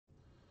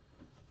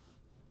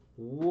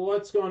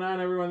What's going on,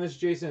 everyone? This is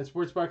Jason at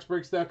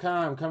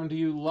SportsBoxBreaks.com coming to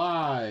you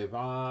live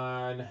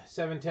on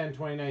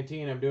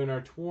 7/10/2019. I'm doing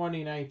our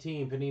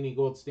 2019 Panini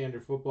Gold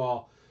Standard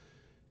Football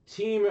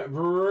Team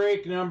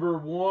Break number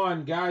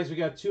 1. Guys, we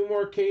got 2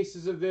 more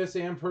cases of this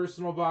and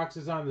personal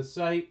boxes on the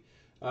site.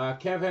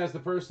 Kev has the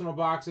personal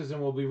boxes,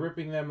 and we'll be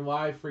ripping them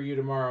live for you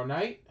tomorrow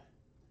night.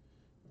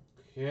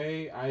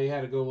 Okay, I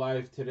had to go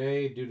live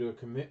today due to a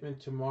commitment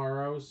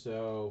tomorrow,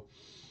 so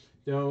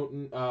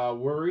don't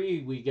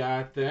worry, we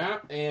got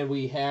that. And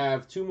we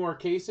have 2 more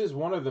cases,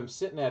 one of them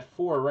sitting at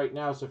 4 right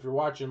now, so if you're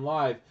watching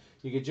live,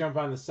 you can jump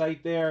on the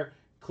site there,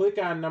 click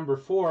on number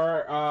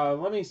 4.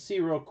 Let me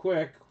see real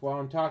quick while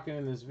I'm talking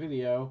in this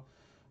video.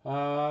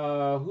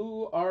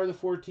 Who are the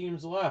 4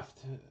 teams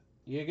left?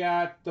 You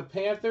got the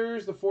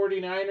Panthers, the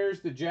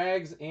 49ers, the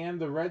Jags, and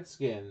the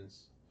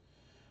Redskins.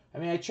 I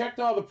mean, I checked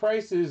all the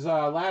prices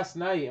last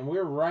night, and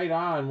we're right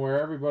on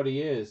where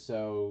everybody is.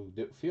 So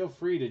feel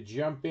free to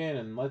jump in,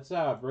 and let's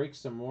break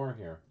some more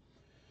here.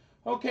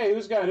 Okay,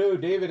 who's got who?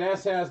 David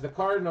S. has the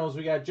Cardinals.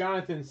 We got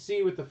Jonathan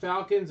C. with the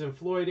Falcons, and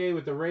Floyd A.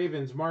 with the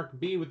Ravens. Mark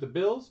B. with the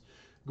Bills.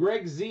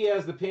 Greg Z.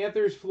 has the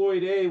Panthers.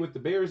 Floyd A. with the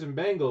Bears and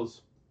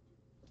Bengals.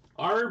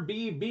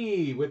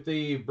 RBB with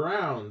the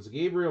Browns.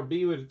 Gabriel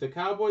B. with the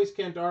Cowboys.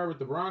 Kent R. with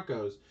the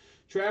Broncos.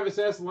 Travis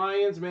S.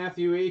 Lions.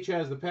 Matthew H.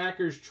 has the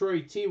Packers. Troy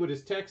T. with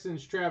his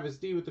Texans. Travis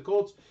D. with the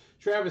Colts.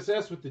 Travis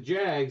S. with the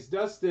Jags.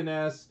 Dustin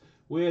S.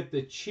 with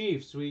the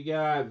Chiefs. We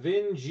got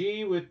Vin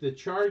G. with the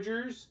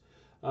Chargers.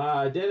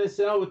 Dennis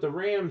L. with the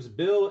Rams.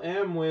 Bill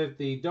M. with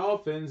the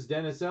Dolphins.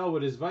 Dennis L.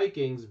 with his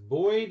Vikings.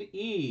 Boyd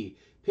E.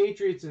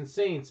 Patriots and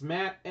Saints.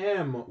 Matt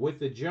M. with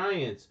the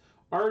Giants.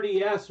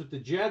 RDS with the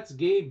Jets.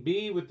 Gabe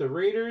B. with the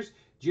Raiders.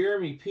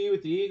 Jeremy P.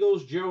 with the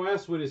Eagles. Joe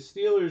S. with his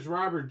Steelers.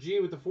 Robert G.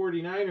 with the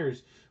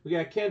 49ers. We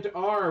got Kent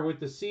R. with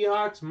the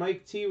Seahawks.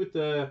 Mike T. with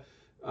the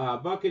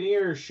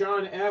Buccaneers.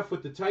 Sean F.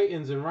 with the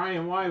Titans. And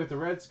Ryan Y. with the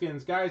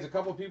Redskins. Guys, a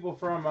couple people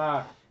from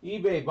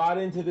eBay bought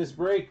into this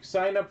break.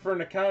 Sign up for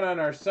an account on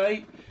our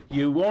site.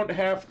 You won't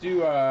have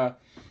to...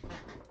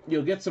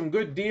 you'll get some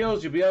good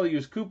deals. You'll be able to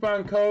use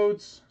coupon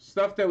codes.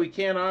 Stuff that we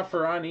can't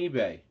offer on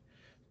eBay.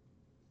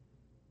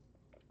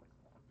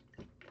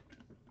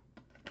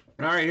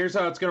 All right, here's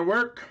how it's going to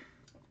work.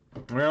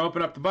 We're going to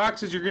open up the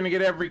boxes. You're going to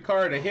get every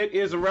card. A hit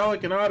is a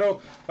relic, an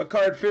auto, a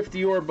card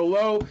 50 or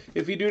below.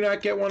 If you do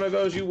not get one of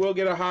those, you will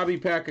get a hobby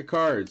pack of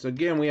cards.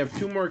 Again, we have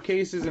 2 more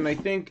cases and I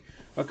think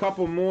a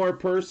couple more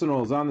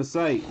personals on the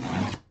site.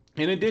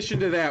 In addition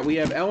to that, we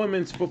have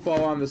Elements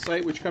Football on the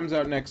site, which comes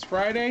out next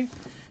Friday.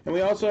 And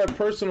we also have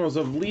personals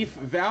of Leaf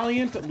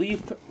Valiant,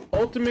 Leaf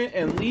Ultimate,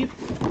 and Leaf.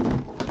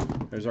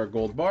 There's our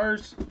gold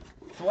bars.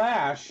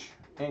 Flash.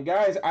 And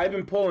guys, I've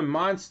been pulling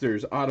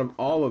monsters out of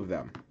all of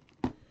them.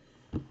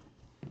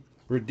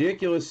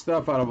 Ridiculous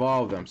stuff out of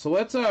all of them. So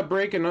let's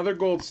break another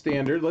gold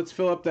standard. Let's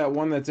fill up that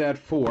one that's at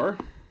 4.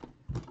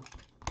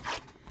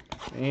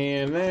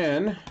 And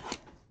then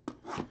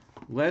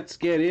let's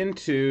get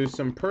into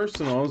some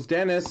personals.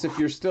 Dennis, if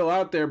you're still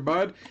out there,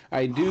 bud,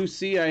 I do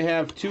see I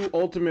have 2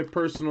 ultimate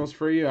personals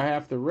for you. I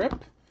have to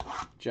rip,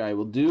 which I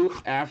will do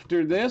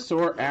after this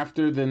or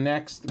after the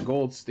next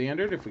gold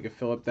standard, if we could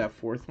fill up that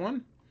 4th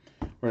one.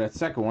 Or that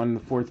second one, the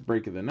 4th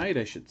break of the night,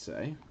 I should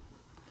say.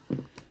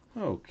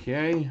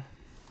 Okay.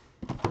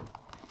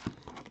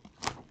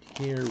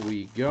 Here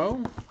we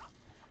go.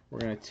 We're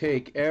going to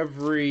take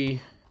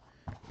every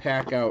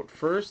pack out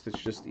first. It's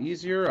just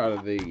easier out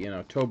of the,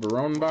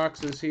 Toblerone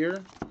boxes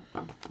here.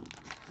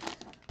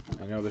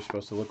 I know they're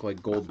supposed to look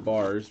like gold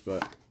bars,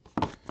 but...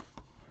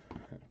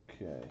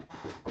 Okay.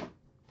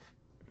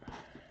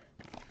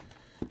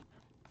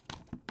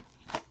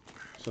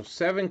 So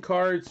 7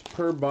 cards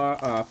per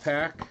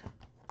pack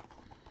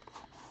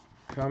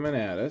coming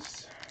at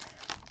us.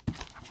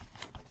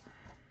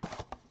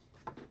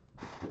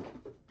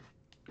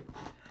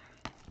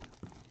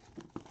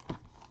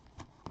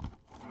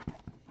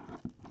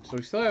 So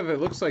we still have, it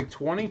looks like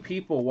 20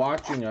 people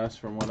watching us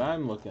from what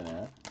I'm looking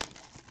at.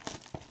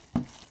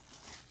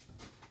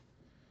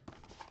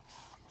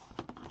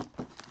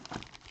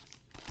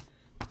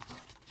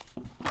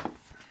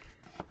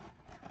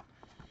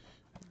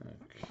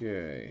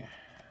 Okay.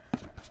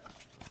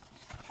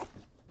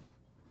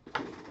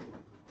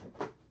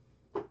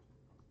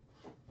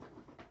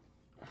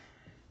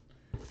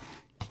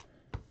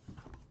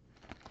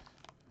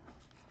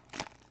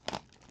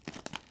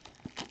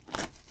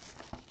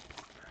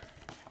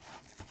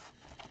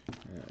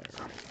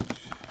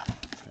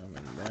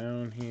 Coming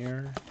down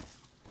here.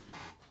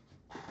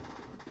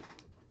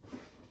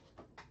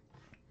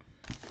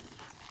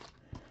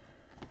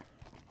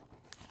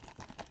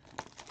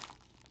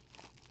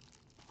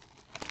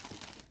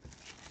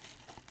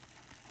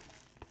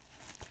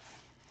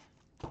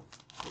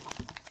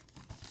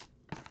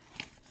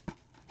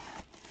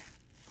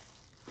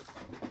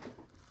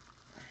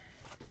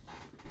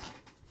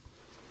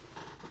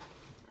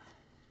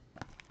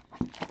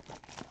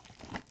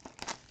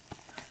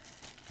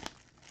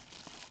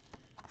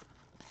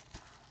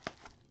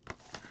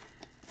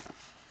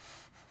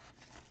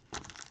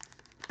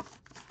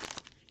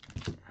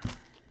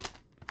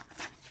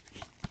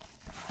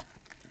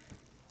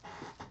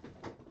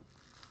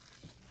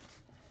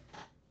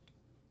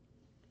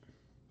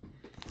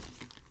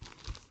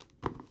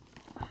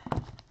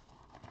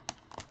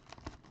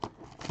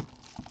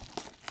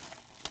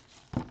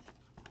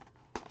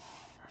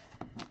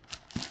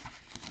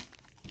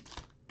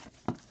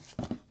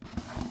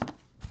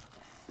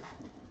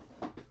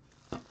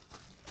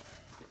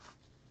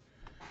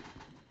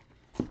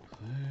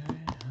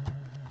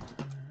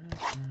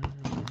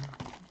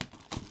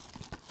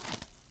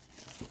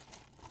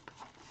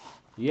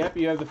 Yep,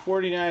 you have the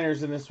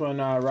 49ers in this one,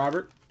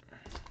 Robert.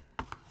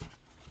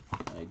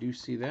 I do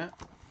see that.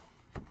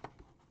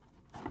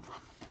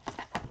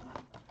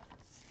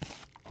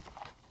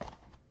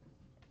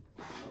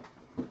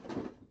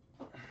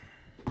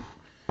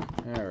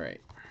 All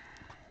right.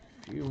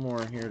 A few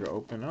more here to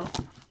open up.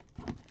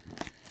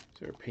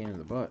 They're a pain in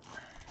the butt.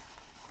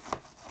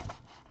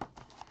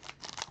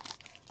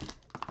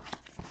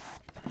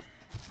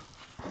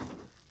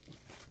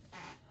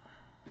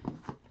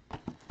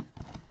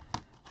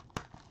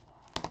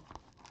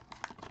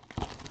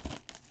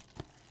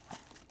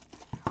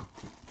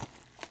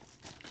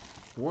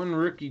 One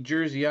rookie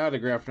jersey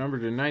autograph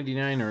numbered to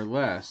 99 or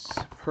less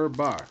per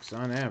box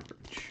on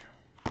average.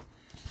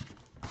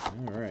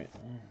 All right,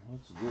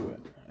 let's do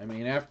it. I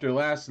mean, after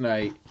last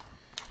night,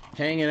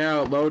 hanging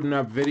out, loading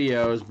up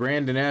videos,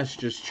 Brandon S.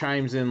 just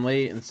chimes in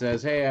late and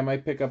says, hey, I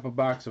might pick up a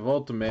box of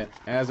Ultimate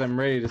as I'm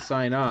ready to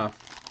sign off.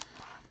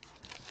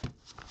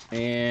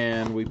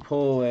 And we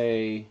pull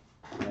I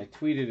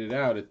tweeted it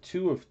out, a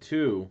 2 of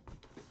 2.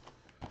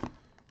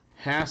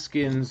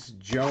 Haskins,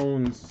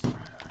 Jones,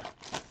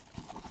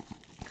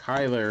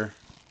 Kyler,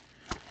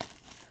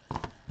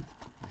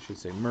 I should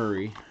say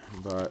Murray,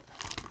 but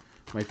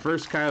my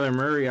first Kyler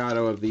Murray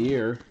auto of the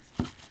year.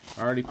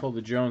 I already pulled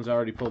the Jones, I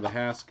already pulled the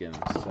Haskins,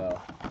 so.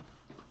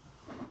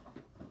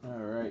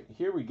 Alright,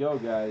 here we go,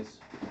 guys.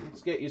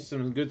 Let's get you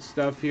some good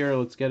stuff here.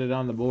 Let's get it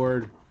on the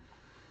board.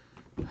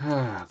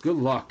 Good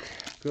luck.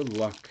 Good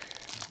luck.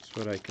 That's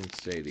what I can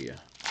say to you.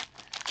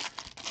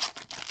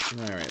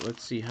 Alright,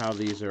 let's see how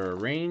these are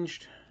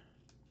arranged.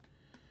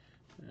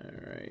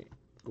 Alright.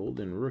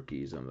 Golden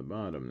rookies on the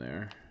bottom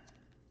there.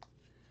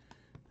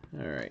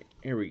 Alright,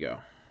 here we go.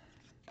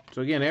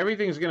 So again,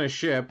 everything's going to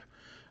ship.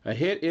 A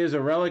hit is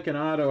a relic, an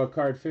auto, a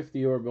card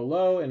 50 or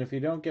below, and if you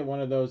don't get one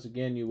of those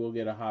again, you will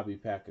get a hobby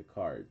pack of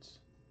cards.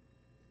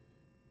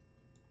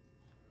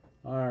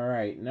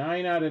 Alright,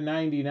 9 out of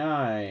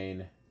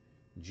 99.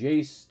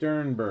 Jay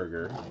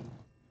Sternberger.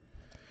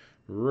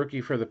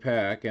 Rookie for the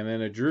pack, and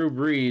then a Drew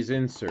Brees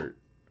insert.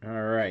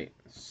 Alright,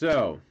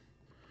 so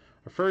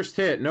our first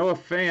hit, Noah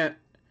Fant.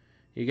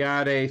 You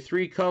got a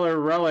 3-color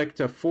relic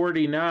to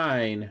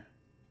 49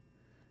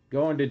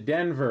 going to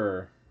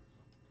Denver.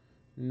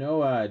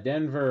 Noah,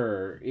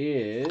 Denver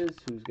is,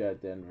 who's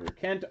got Denver?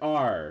 Kent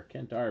R.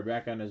 Kent R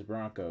back on his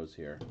Broncos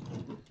here.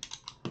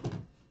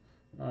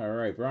 All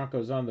right,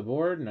 Broncos on the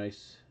board.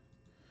 Nice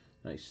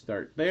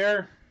start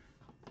there.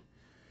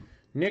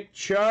 Nick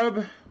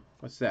Chubb,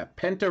 what's that?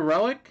 Penta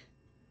relic?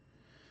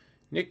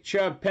 Nick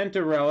Chubb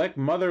Penta relic,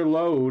 Mother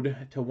Load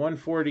to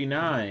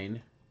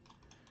 149.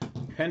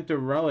 Penta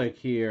relic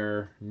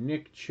here,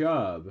 Nick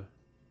Chubb.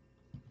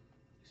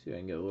 Let's see if I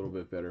can get a little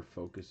bit better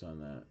focus on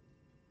that.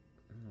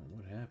 I don't know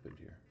what happened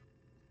here.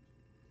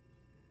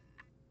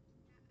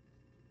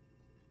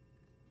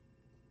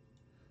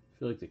 I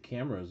feel like the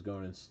camera is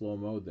going in slow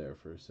mode there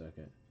for a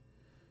second.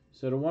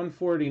 So to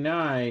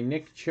 149,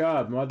 Nick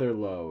Chubb, Mother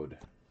Load.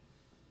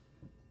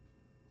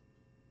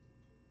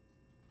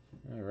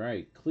 All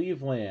right,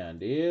 Cleveland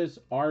is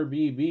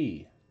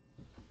RBB.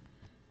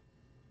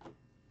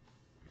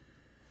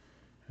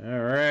 All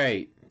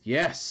right,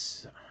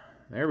 yes,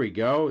 there we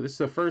go. This is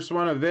the first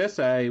one of this.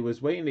 I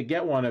was waiting to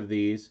get one of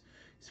these.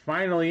 He's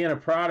finally in a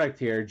product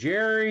here.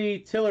 Jerry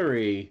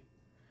Tillery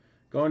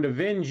going to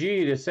Vin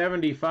G to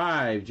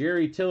 75.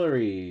 Jerry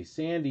Tillery,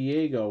 San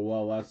Diego,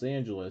 well, Los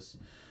Angeles.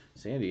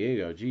 San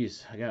Diego,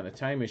 geez, I got a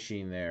time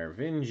machine there.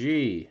 Vin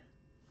G.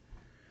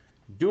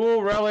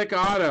 Dual Relic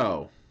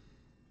Auto.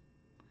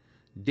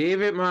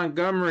 David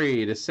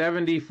Montgomery to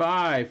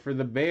 75 for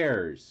the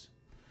Bears.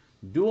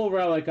 Dual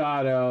Relic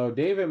Auto,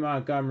 David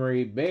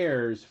Montgomery,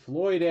 Bears,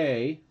 Floyd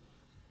A.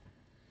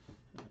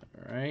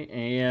 All right,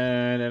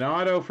 and an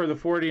auto for the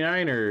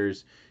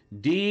 49ers,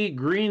 D.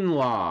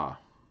 Greenlaw.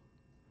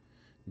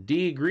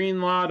 D.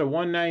 Greenlaw to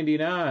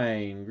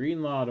 199.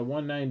 Greenlaw to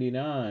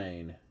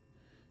 199.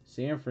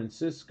 San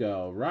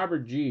Francisco,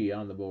 Robert G.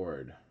 on the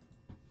board.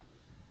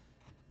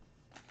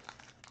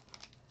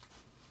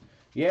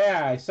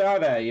 Yeah, I saw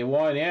that. You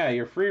won. Yeah,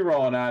 you're free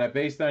rolling on it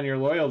based on your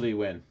loyalty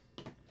win.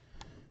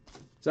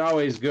 It's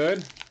always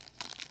good.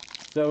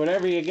 So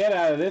whatever you get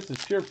out of this is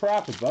pure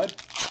profit, bud.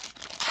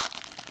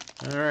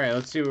 All right,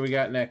 let's see what we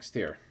got next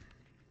here.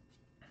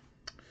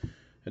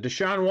 A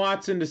Deshaun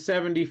Watson to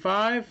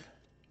 75.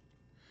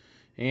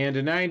 And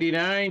a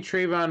 99,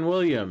 Trayvon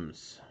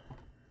Williams.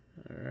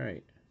 All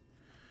right.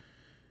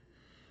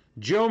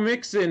 Joe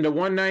Mixon to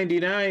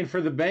 199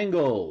 for the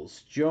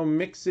Bengals. Joe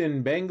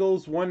Mixon,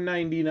 Bengals,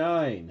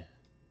 199.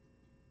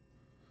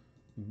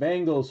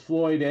 Bengals,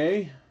 Floyd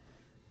A.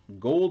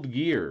 Gold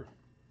Gear.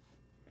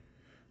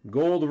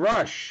 Gold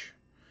Rush,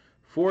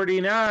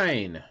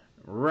 49.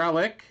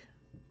 Relic.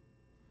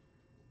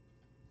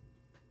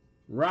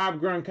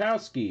 Rob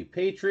Gronkowski,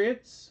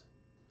 Patriots.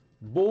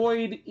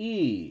 Boyd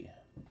E.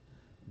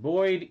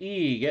 Boyd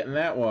E. getting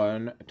that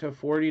one to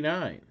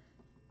 49.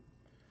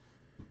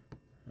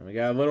 And we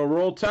got a little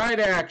Roll Tide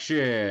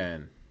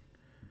action.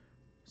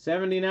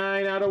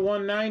 79 out of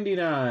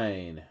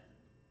 199.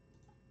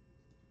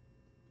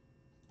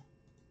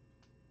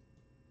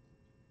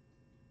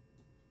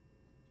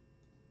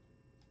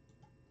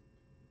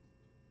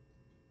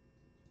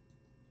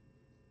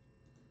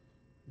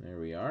 There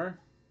we are.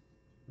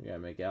 We got to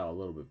make Al a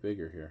little bit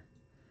bigger here.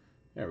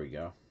 There we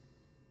go.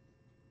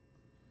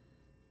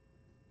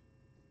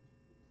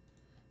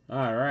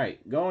 All right,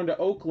 going to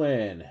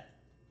Oakland.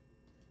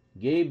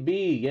 Gabe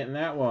B getting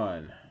that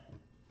one.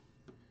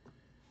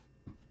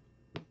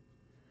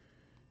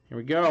 Here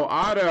we go.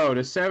 Auto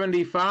to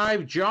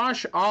 75.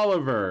 Josh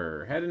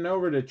Oliver. Heading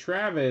over to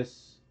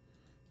Travis.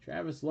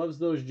 Travis loves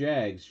those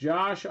Jags.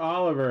 Josh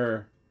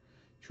Oliver.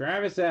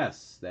 Travis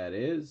S. That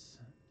is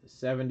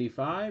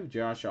 75.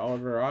 Josh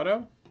Oliver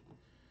auto.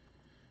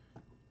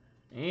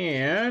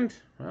 And,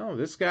 well,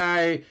 this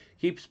guy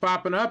keeps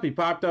popping up. He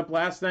popped up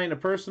last night in a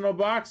personal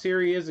box.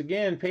 Here he is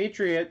again.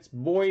 Patriots.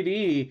 Boyd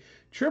E.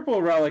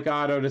 Triple relic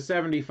auto to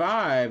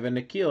 75. And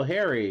N'Keal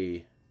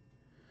Harry.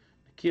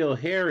 N'Keal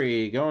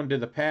Harry going to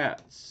the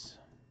Pats.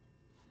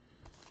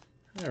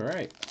 All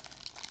right.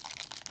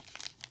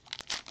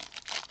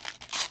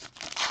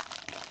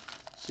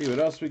 See what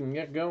else we can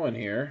get going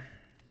here.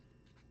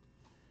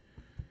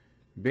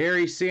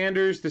 Barry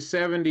Sanders to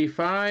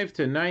 75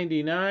 to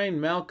 99.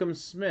 Malcolm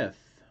Smith.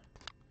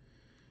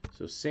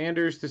 So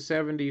Sanders to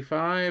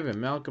 75 and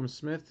Malcolm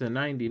Smith to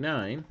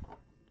 99.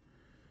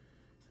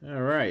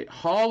 All right.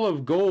 Hall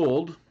of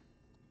Gold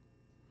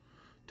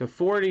to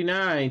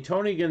 49.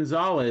 Tony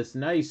Gonzalez.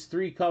 Nice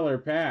three-color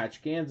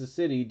patch. Kansas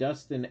City.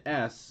 Dustin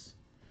S.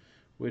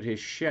 with his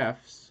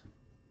chefs.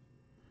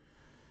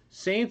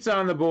 Saints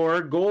on the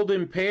board.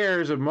 Golden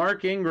pairs of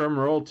Mark Ingram,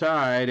 Roll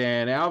Tide,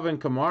 and Alvin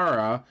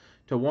Kamara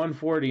to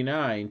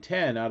 149.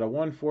 10 out of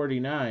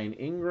 149.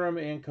 Ingram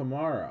and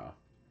Kamara.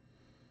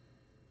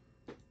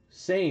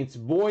 Saints.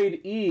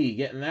 Boyd E.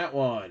 getting that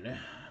one.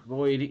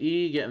 Boyd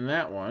E. getting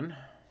that one.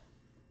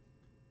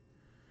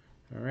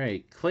 All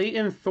right.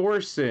 Clayton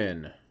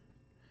Thorson.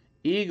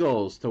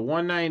 Eagles to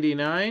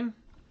 199.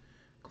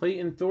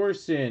 Clayton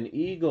Thorson,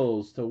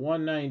 Eagles to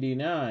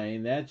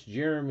 199. That's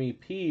Jeremy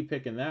P.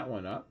 picking that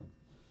one up.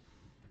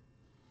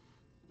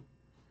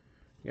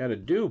 Got a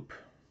dupe.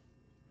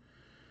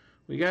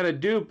 We got a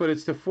dupe, but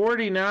it's to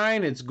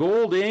 49. It's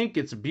gold ink.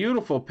 It's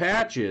beautiful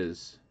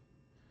patches.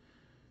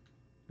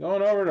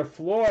 Going over to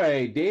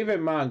Floyd,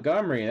 David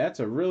Montgomery. That's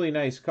a really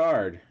nice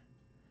card.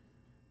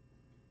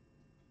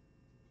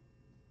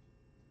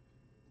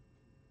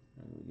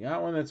 We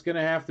got one that's going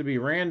to have to be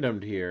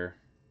randomed here.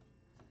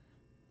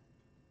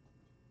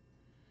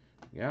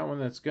 Got one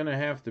that's going to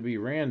have to be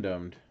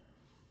randomed.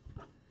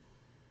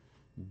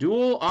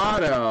 Dual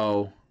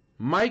auto.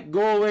 Mike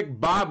Golick,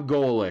 Bob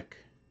Golick.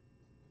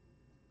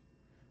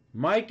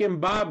 Mike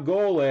and Bob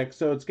Golick.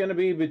 So it's going to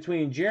be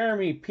between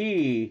Jeremy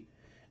P.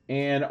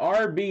 and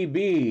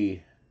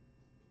RBB.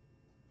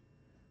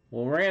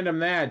 We'll random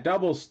that.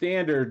 Double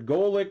standard.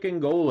 Golick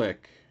and Golick.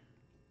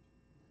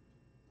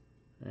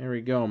 There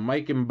we go.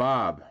 Mike and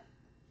Bob.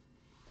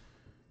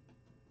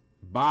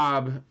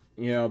 Bob,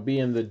 you know,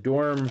 being the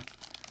dorm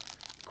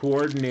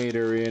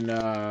coordinator in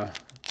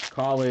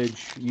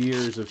college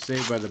years of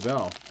Saved by the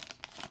Bell.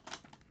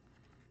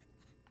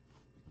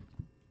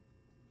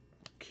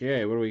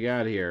 Okay, what do we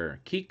got here?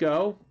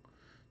 Kiko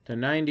to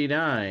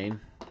 99.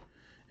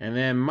 And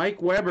then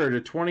Mike Weber to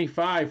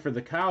 25 for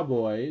the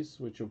Cowboys,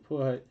 which will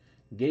put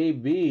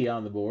Gabe B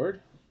on the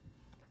board.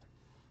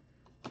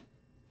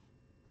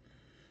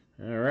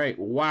 All right,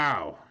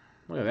 wow.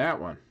 Look at that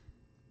one.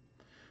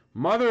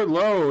 Mother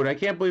Load, I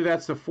can't believe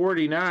that's the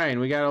 49.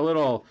 We got a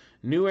little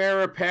New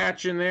Era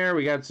patch in there.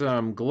 We got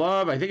some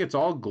glove. I think it's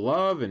all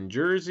glove and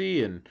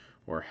jersey and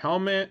or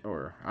helmet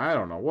or I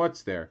don't know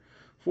what's there.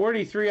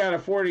 43 out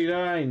of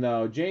 49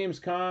 though. James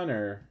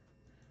Conner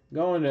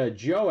going to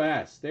Joe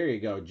S. There you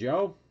go,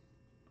 Joe.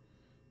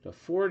 To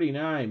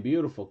 49.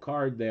 Beautiful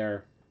card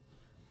there.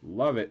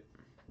 Love it.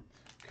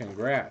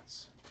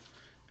 Congrats.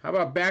 How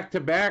about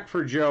back-to-back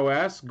for Joe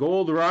S?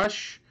 Gold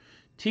Rush.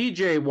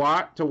 TJ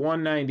Watt to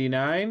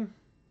 199.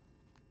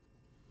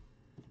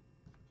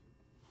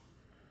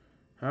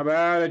 How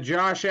about a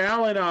Josh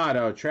Allen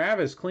auto?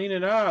 Travis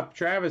cleaning up.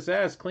 Travis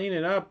S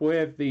cleaning up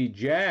with the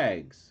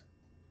Jags.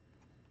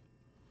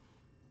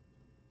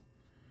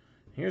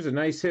 Here's a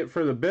nice hit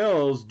for the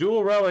Bills.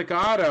 Dual relic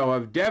auto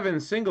of Devin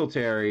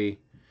Singletary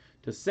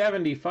to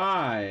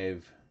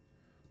 75.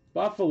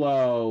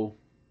 Buffalo.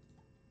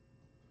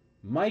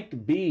 Mark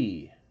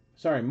B.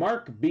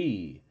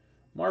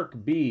 Mark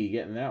B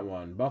getting that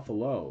one.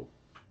 Buffalo.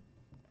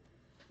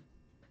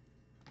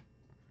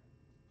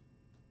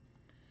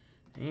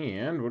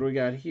 And what do we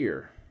got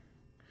here?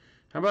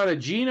 How about a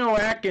Geno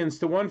Atkins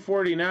to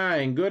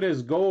 149? Good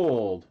as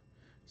gold.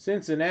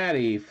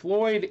 Cincinnati.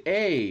 Floyd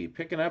A.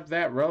 picking up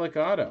that relic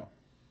auto.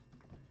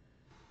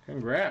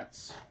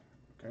 Congrats.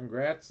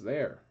 Congrats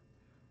there.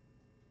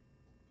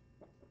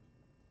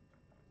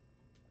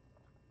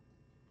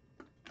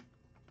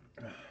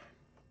 I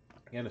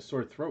got a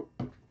sore throat.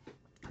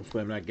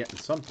 Hopefully I'm not getting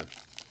something.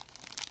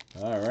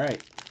 All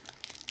right.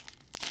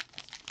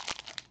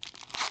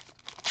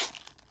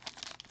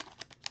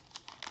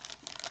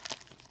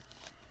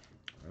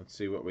 Let's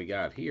see what we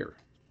got here.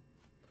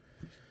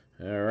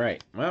 All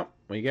right. Well,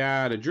 we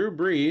got a Drew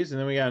Brees, and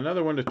then we got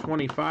another one to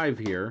 25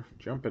 here.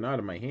 Jumping out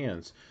of my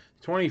hands.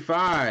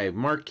 25,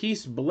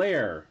 Marquise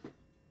Blair.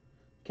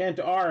 Kent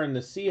R. and the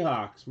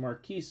Seahawks,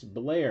 Marquise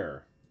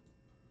Blair.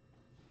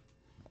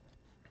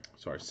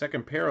 So our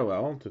second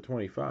parallel to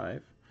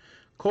 25.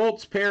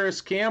 Colts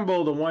Paris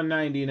Campbell to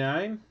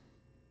 199.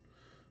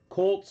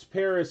 Colts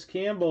Paris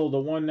Campbell to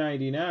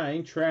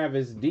 199.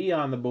 Travis D.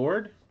 on the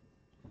board.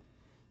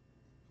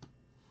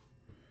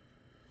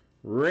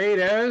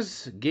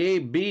 Raiders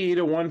Gabe B.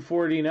 to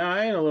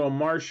 149. A little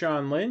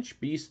Marshawn Lynch,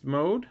 beast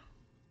mode.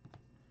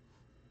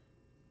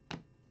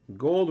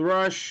 Gold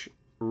Rush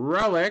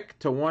Relic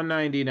to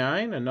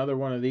 199. Another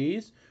one of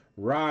these.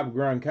 Rob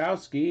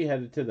Gronkowski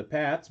headed to the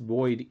Pats.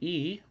 Boyd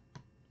E.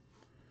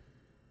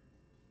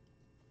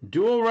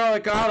 Dual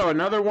Relic Auto.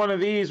 Another one of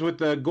these with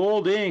the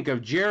gold ink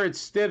of Jarrett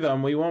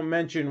Stidham. We won't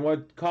mention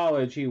what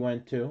college he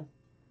went to.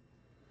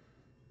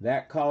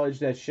 That college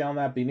that shall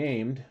not be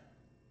named.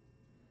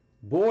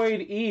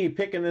 Boyd E.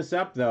 picking this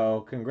up,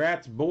 though.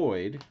 Congrats,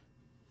 Boyd.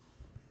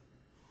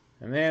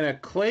 And then a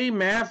Clay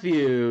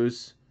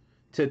Matthews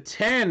to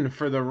 10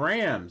 for the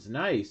Rams.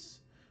 Nice.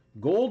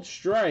 Gold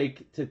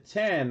strike to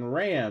 10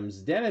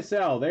 Rams. Dennis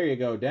L. There you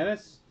go,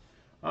 Dennis.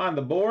 On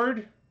the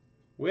board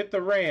with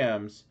the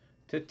Rams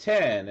to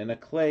 10 and a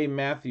Clay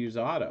Matthews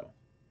auto.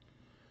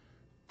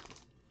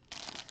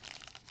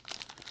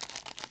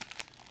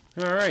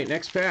 All right,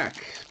 next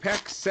pack.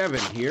 Pack 7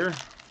 here.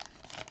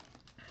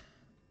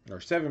 Or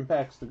 7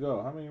 packs to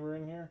go. How many were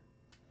in here?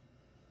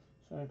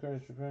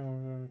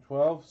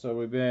 12. So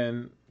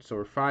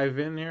we're 5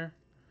 in here.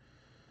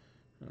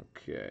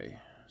 Okay.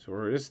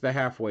 So this is the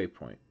halfway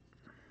point.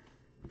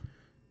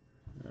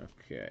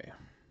 Okay.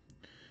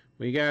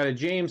 We got a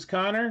James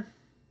Conner.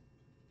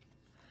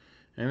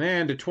 And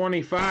then to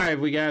 25,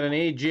 we got an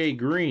A.J.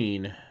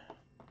 Green.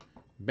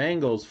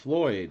 Bengals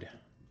Floyd.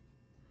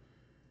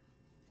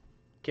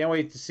 Can't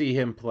wait to see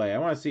him play. I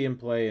want to see him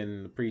play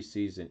in the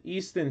preseason.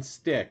 Easton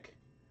Stick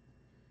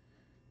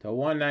to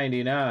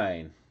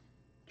 199.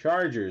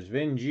 Chargers,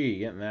 Vin G,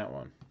 getting that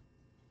one.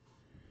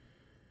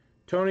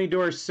 Tony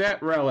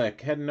Dorsett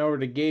Relic heading over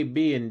to Gabe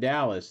B in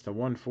Dallas to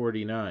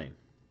 149.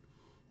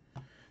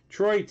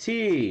 Troy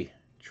T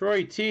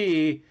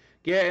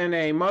getting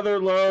a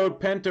Motherlode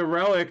Penta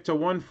Relic to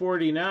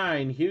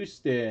 149.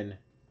 Houston.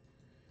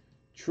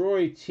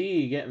 Troy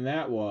T getting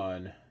that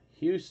one.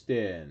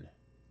 Houston.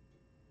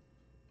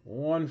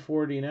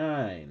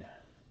 149.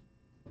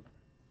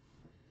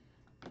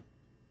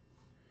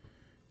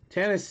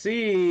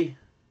 Tennessee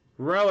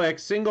Relic,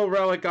 single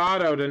relic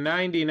auto to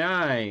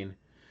 99.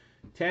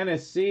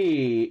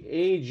 Tennessee,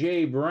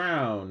 A.J.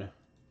 Brown.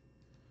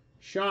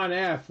 Sean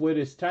F. with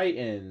his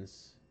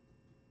Titans.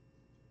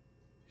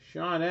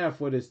 Sean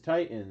F. with his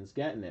Titans,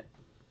 getting it.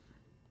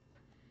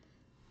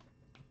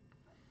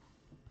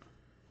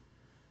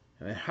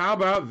 And how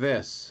about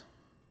this?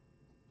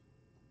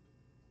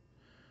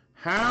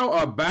 How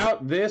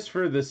about this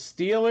for the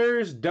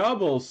Steelers?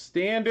 Double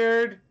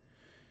standard.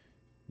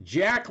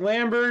 Jack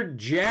Lambert,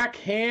 Jack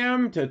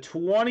Ham to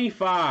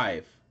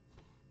 25.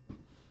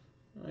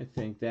 I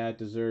think that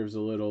deserves a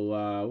little,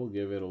 we'll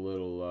give it a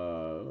little,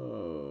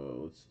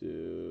 let's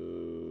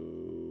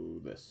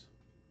do this.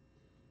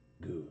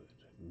 Good.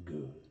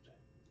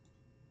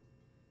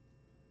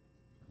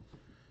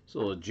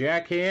 So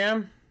Jack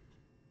Ham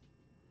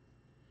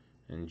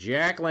and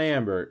Jack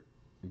Lambert.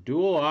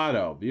 Dual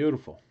auto.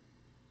 Beautiful.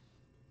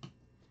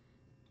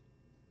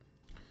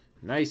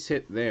 Nice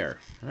hit there.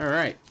 All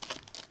right.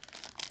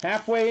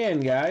 Halfway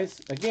in,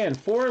 guys. Again,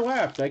 4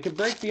 left. I could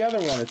break the other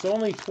one. It's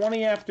only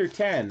 20 after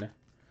 10.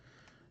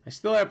 I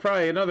still have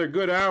probably another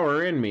good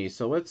hour in me,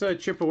 so let's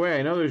chip away.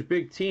 I know there's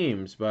big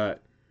teams,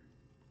 but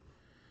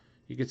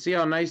you can see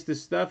how nice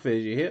this stuff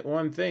is. You hit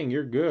one thing,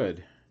 you're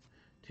good.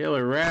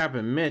 Taylor Rapp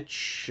and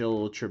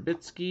Mitchell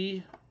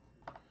Trubisky.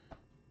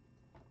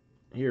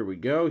 Here we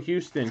go.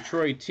 Houston,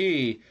 Troy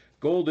T.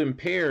 Golden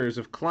pairs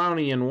of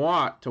Clowney and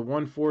Watt to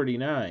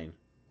 149.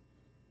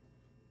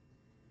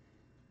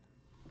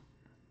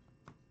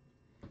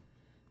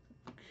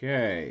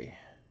 Okay.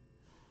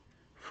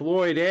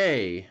 Floyd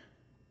A.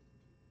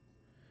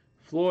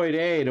 Floyd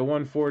A to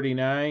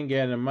 149.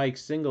 Getting a Mike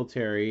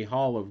Singletary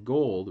Hall of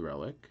Gold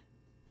relic.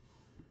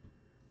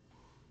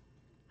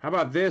 How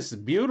about this?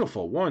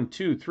 Beautiful. 1,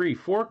 2, 3,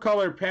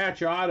 4-color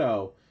patch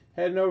auto.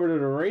 Heading over to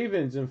the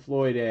Ravens and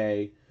Floyd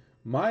A.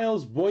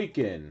 Miles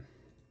Boykin.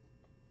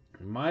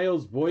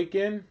 Miles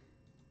Boykin.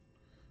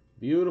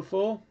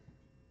 Beautiful.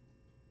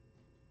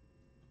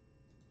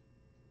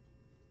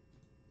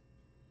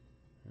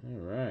 All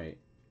right.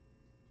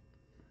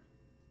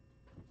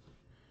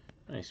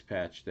 Nice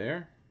patch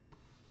there.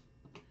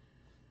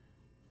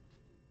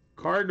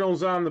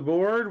 Cardinals on the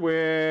board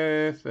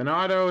with an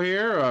auto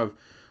here of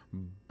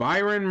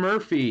Byron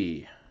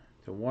Murphy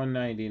to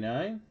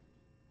 199.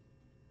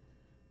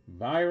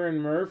 Byron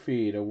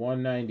Murphy to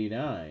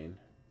 199.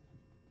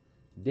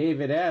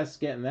 David S.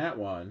 getting that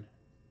one.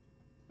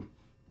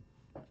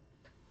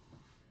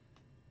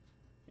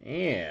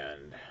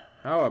 And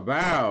how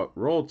about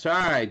Roll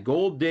Tide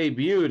Gold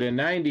debut to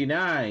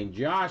 99.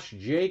 Josh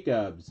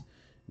Jacobs.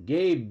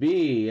 Gabe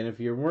B. And if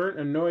you weren't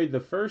annoyed the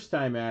first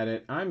time at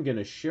it, I'm going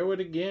to show it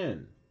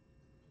again.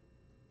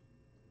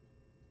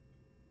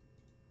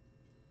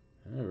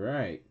 All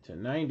right, to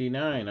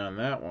 99 on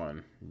that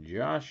one.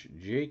 Josh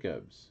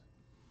Jacobs.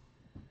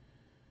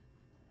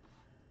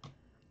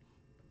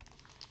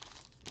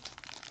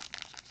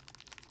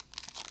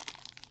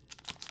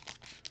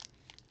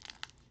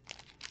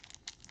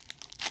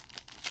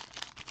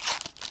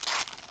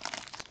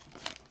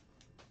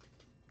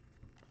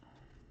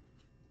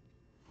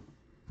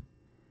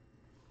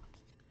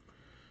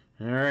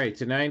 All right,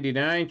 to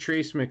 99,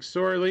 Trace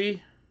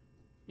McSorley.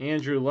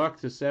 Andrew Luck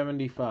to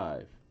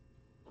 75.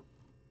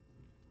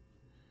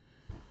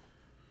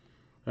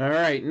 All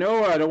right,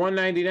 Noah to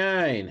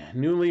 199,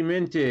 newly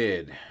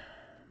minted.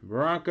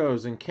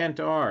 Broncos and Kent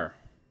R.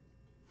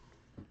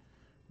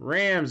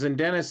 Rams and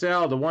Dennis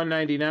L to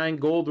 199,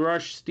 Gold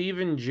Rush,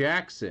 Steven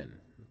Jackson.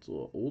 It's a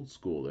little old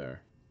school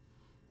there.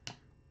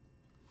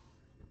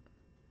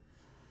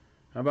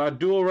 How about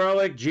dual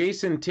relic,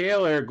 Jason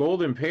Taylor,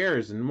 Golden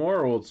Pairs, and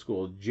more old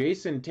school.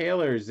 Jason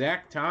Taylor,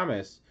 Zach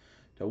Thomas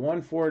to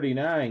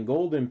 149,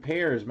 Golden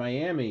Pairs,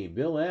 Miami,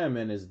 Bill M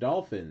and his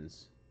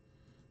Dolphins.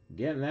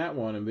 Getting that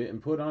one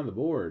and put on the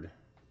board.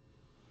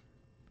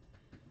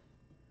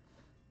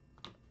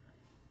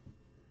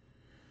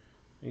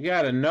 You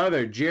got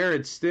another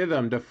Jared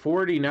Stidham to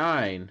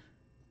 49.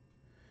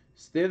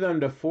 Stidham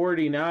to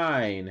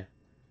 49.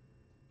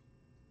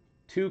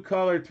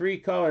 2-color,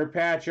 3-color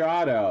patch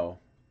auto.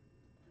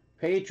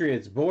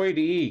 Patriots, Boyd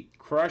E.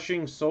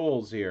 Crushing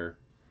souls here.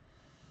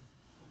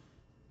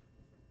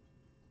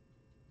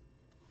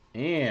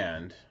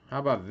 And how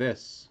about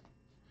this?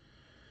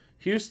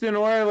 Houston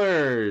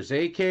Oilers,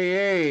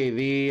 a.k.a.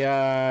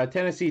 the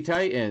Tennessee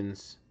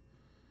Titans.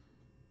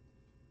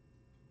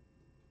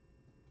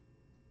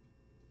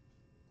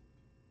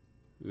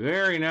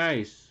 Very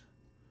nice.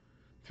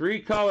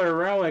 3-color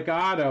relic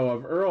auto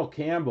of Earl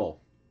Campbell.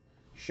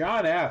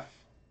 Sean F.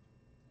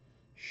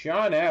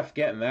 Sean F.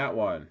 getting that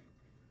one.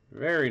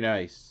 Very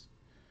nice.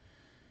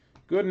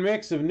 Good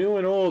mix of new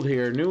and old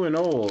here. New and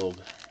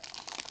old.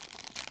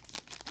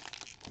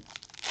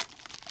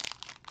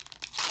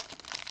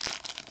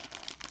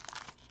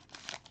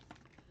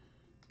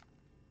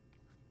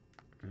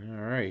 All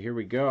right, here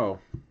we go.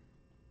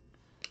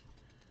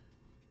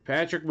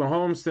 Patrick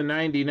Mahomes to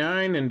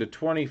 99 and to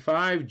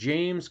 25,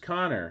 James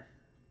Conner.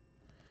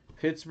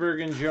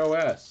 Pittsburgh and Joe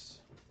S.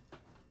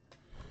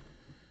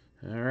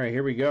 All right,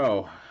 here we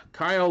go.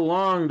 Kyle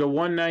Long to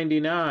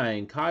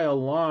 199. Kyle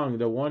Long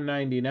to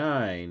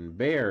 199.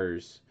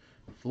 Bears.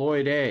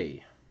 Floyd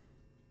A.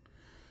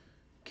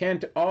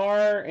 Kent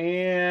R.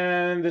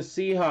 and the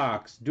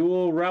Seahawks.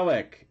 Dual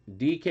relic.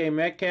 DK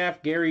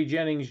Metcalf, Gary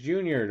Jennings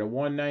Jr. to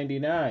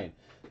 199.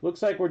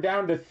 Looks like we're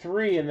down to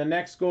 3 in the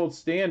next gold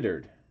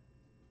standard.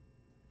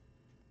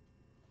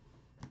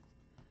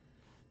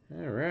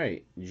 All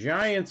right.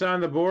 Giants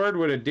on the board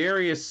with a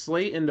Darius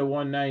Slayton to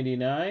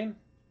 199.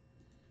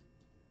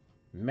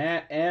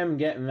 Matt M.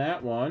 getting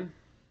that one.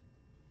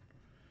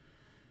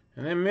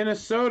 And then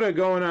Minnesota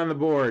going on the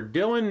board.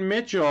 Dylan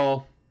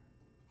Mitchell.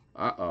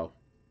 Uh-oh.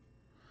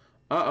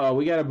 Uh-oh,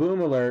 we got a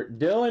boom alert.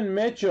 Dylan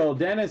Mitchell,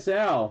 Dennis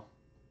L.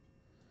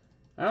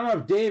 I don't know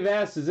if Dave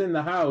S. is in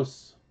the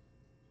house.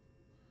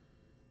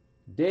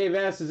 Dave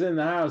S. is in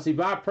the house. He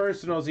bought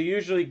personals. He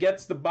usually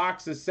gets the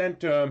boxes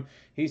sent to him.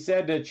 He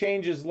said to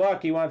change his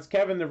luck, he wants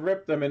Kevin to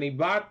rip them. And he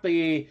bought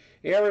the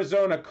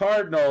Arizona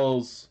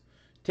Cardinals,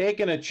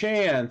 taking a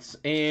chance,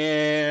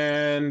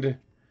 and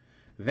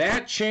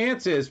that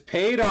chance is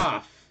paid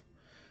off.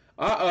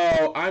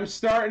 Uh-oh, I'm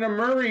starting a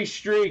Murray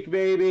streak,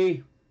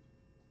 baby.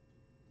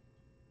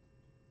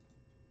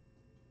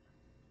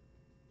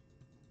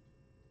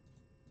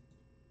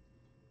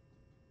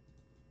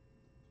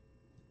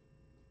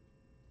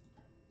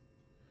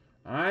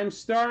 I'm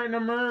starting a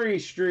Murray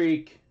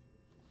streak.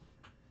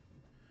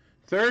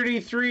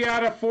 33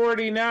 out of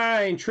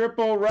 49,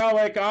 triple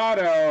relic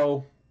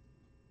auto.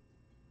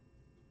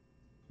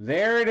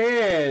 There it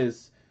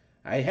is.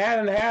 I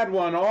hadn't had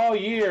one all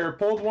year.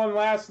 Pulled one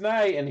last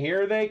night, and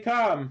here they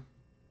come.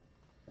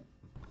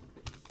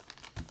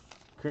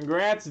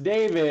 Congrats,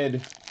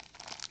 David.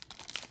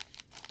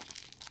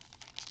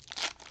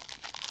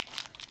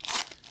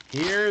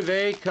 Here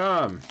they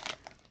come.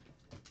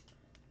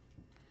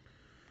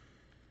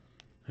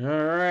 All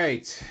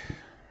right.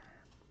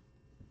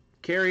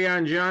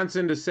 Kerryon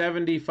Johnson to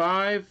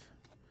 75.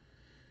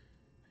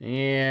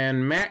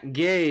 And Matt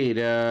Gay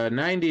to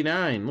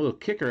 99. A little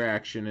kicker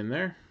action in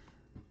there.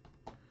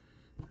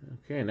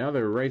 Okay, now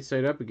they're right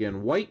side up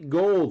again. White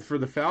gold for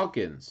the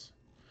Falcons.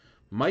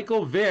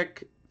 Michael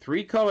Vick,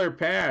 3-color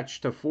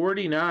patch to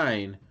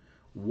 49.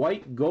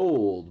 White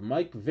gold.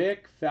 Mike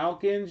Vick,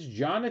 Falcons.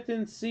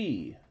 Jonathan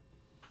C.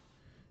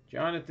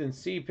 Jonathan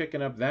C.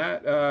 picking up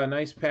that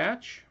nice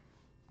patch.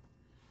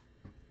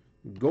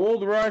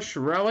 Gold Rush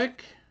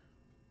relic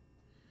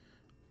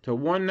to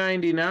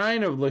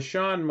 199 of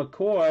LaShawn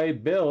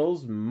McCoy,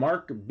 Bills,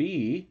 Mark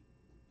B.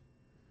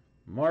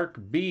 Mark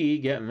B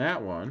getting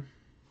that one.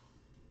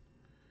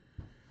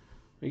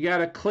 We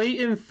got a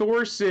Clayton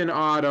Thorson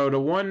auto to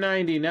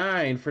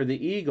 199 for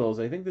the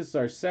Eagles. I think this is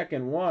our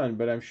second one,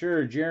 but I'm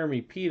sure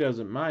Jeremy P.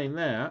 doesn't mind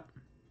that.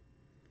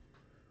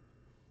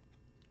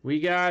 We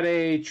got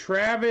a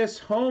Travis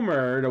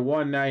Homer to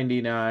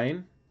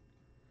 199.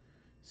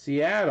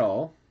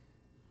 Seattle.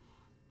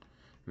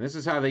 And this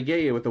is how they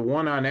get you with the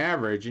 1 on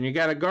average. And you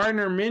got a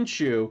Gardner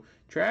Minshew.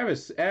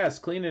 Travis S.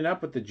 cleaning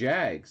up with the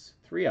Jags.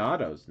 3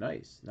 autos.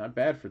 Nice. Not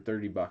bad for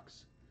 30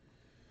 bucks.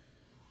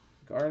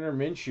 Gardner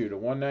Minshew to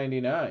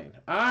 199.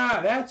 Ah,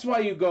 that's why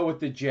you go with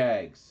the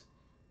Jags.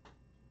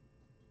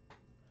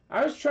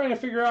 I was trying to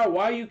figure out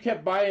why you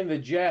kept buying the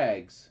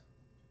Jags.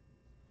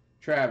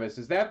 Travis,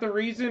 is that the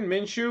reason?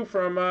 Minshew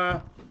from,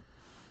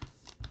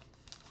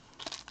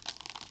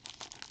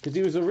 because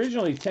he was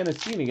originally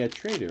Tennessee and he got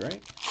traded,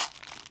 right?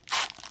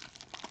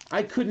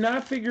 I could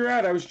not figure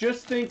out. I was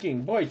just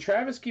thinking, boy,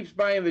 Travis keeps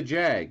buying the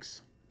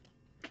Jags.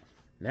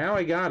 Now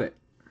I got it.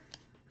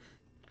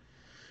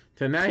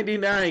 To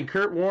 99,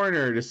 Kurt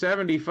Warner. To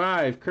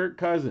 75, Kirk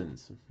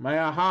Cousins. My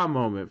aha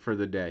moment for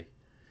the day.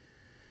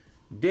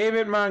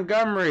 David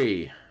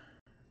Montgomery.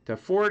 To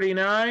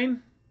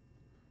 49,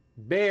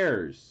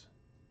 Bears.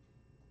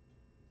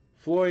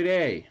 Floyd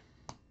A.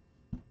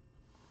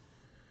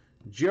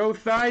 Joe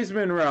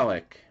Theismann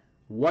relic.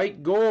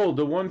 White gold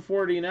to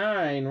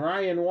 149,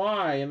 Ryan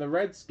Y. and the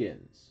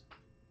Redskins.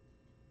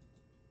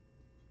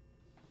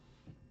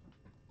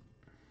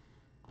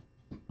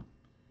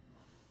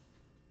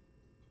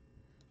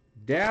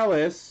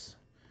 Dallas,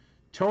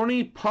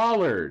 Tony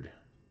Pollard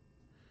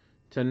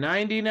to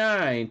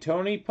 99.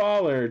 Tony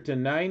Pollard to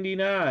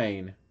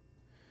 99.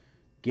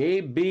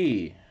 Gabe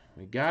B.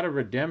 We got a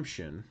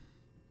redemption.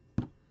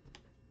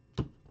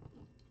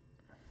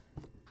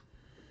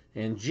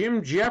 And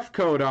Jim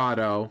Jeffcoat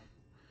auto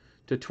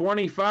to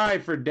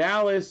 25 for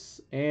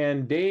Dallas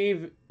and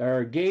Gabe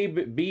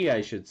B,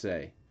 I should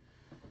say.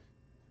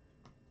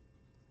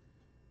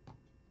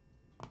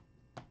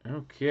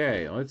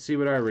 Okay, let's see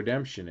what our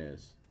redemption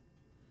is.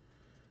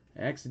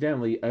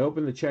 Accidentally, I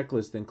opened the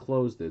checklist and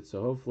closed it,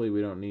 so hopefully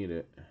we don't need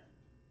it.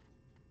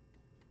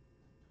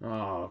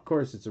 Oh, of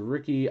course, it's a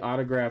Ricky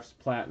Autographs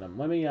Platinum.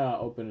 Let me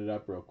open it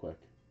up real quick.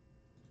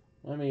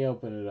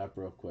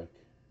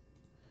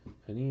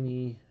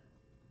 Panini.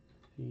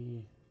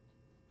 P-A-N-I-N.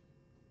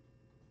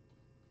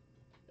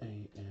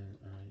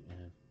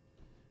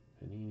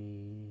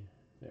 Panini.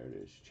 There it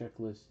is.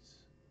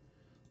 Checklists.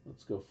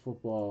 Let's go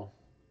football.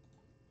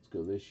 Let's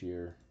go this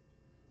year.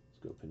 Let's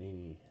go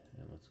Panini.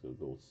 And let's go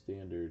Gold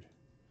Standard.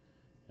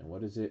 And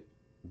what is it?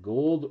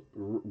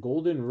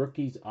 Golden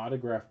Rookies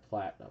Autograph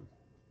Platinum.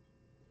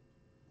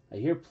 I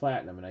hear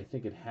Platinum, and I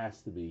think it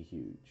has to be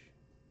huge.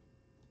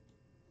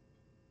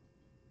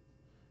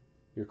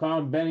 You're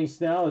calling Benny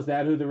Snell? Is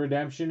that who the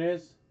redemption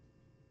is?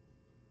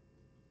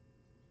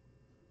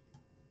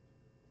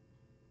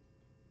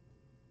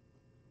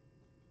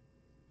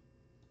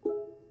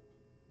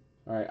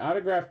 All right,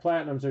 Autograph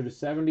Platinums are to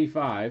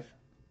 75.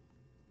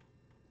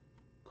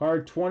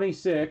 Card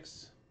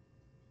 26.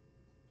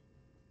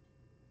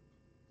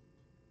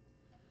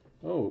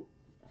 Oh.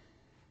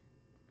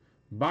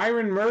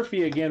 Byron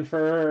Murphy again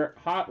for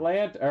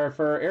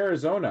for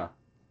Arizona.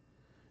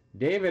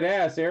 David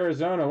S.,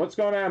 Arizona. What's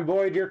going on,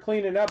 Boyd? You're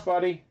cleaning up,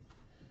 buddy.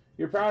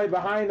 You're probably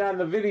behind on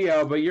the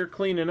video, but you're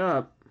cleaning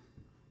up.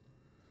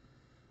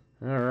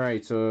 All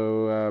right,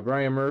 so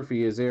Brian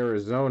Murphy is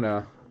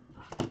Arizona.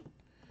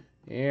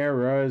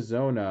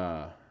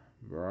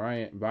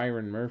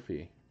 Byron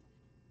Murphy.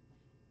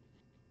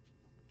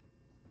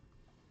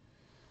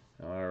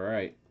 All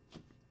right.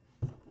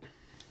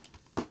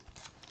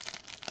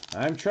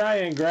 I'm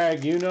trying,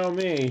 Greg. You know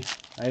me.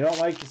 I don't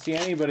like to see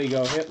anybody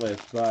go hitless,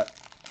 but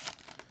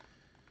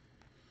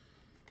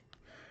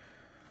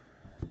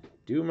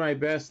do my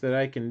best that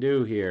I can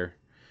do here.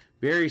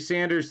 Barry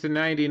Sanders to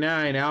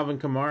 99. Alvin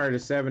Kamara to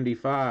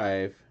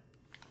 75.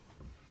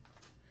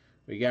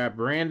 We got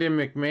Brandon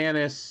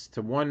McManus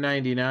to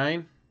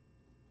 199.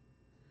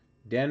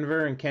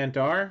 Denver and Kent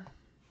R.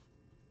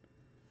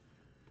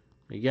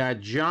 We got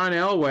John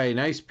Elway.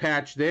 Nice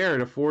patch there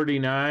to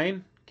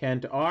 49.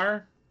 Kent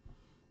R.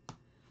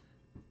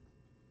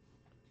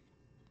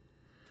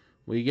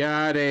 We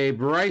got a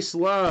Bryce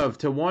Love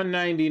to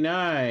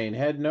 199.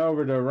 Heading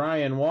over to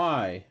Ryan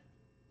Y.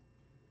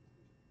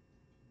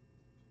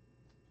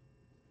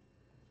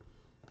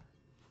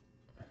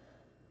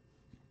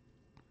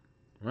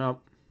 Well,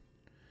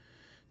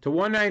 to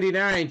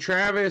 199,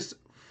 Travis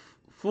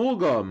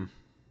Fulgham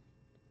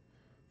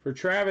for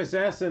Travis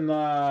S. and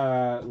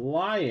the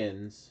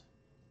Lions.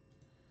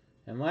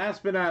 And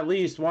last but not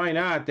least, why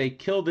not? They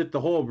killed it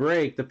the whole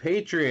break. The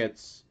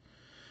Patriots.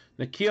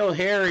 N'Keal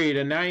Harry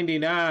to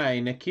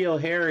 99. N'Keal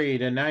Harry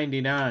to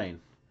 99.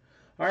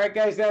 All right,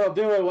 guys, that'll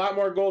do it. A lot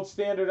more Gold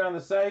Standard on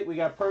the site. We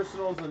got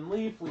Personals and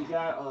Leaf. We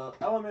got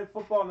Element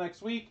Football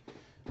next week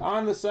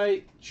on the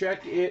site.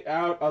 Check it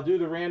out. I'll do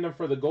the random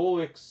for the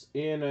Golix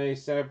in a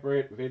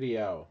separate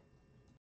video.